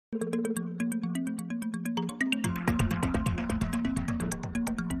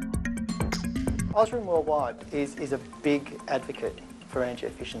OSRAM Worldwide is a big advocate for energy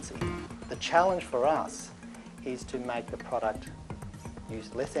efficiency. The challenge for us is to make the product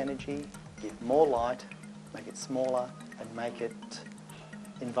use less energy, give more light, make it smaller and make it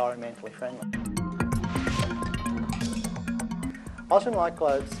environmentally friendly. OSRAM light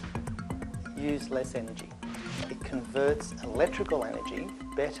globes use less energy. It converts electrical energy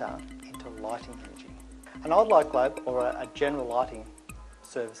better into lighting energy. An old light globe, or a general lighting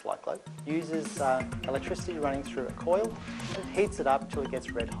service light globe, uses electricity running through a coil. It heats it up till it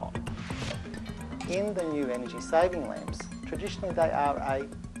gets red hot. In the new energy saving lamps, traditionally they are a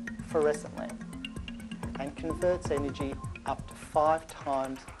fluorescent lamp and converts energy up to 5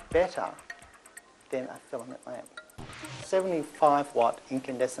 times better than a filament lamp. 75 watt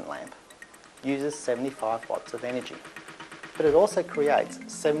incandescent lamp uses 75 watts of energy, but it also creates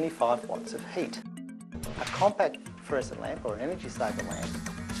 75 watts of heat. A compact fluorescent lamp, or an energy saver lamp,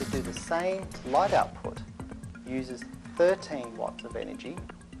 to do the same light output uses 13 watts of energy,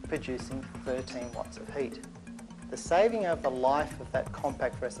 producing 13 watts of heat. The saving over the life of that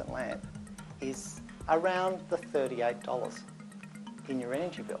compact fluorescent lamp is around the $38 in your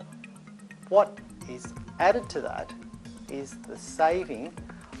energy bill. What is added to that is the saving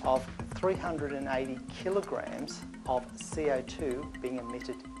of 380 kilograms of CO2 being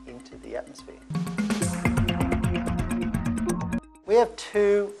emitted into the atmosphere. We have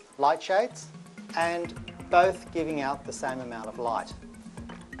 2 light shades and both giving out the same amount of light.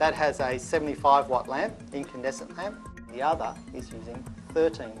 That has a 75 watt lamp, incandescent lamp. The other is using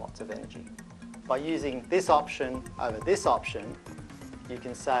 13 watts of energy. By using this option over this option, you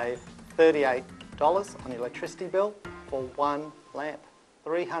can save $38 on the electricity bill for 1 lamp.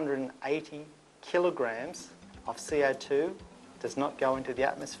 380 kilograms of CO2 does not go into the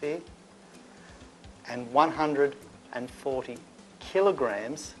atmosphere, and 140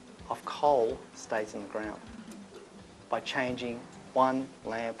 kilograms of coal stays in the ground by changing 1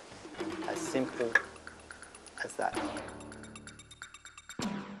 lamp as simple as that.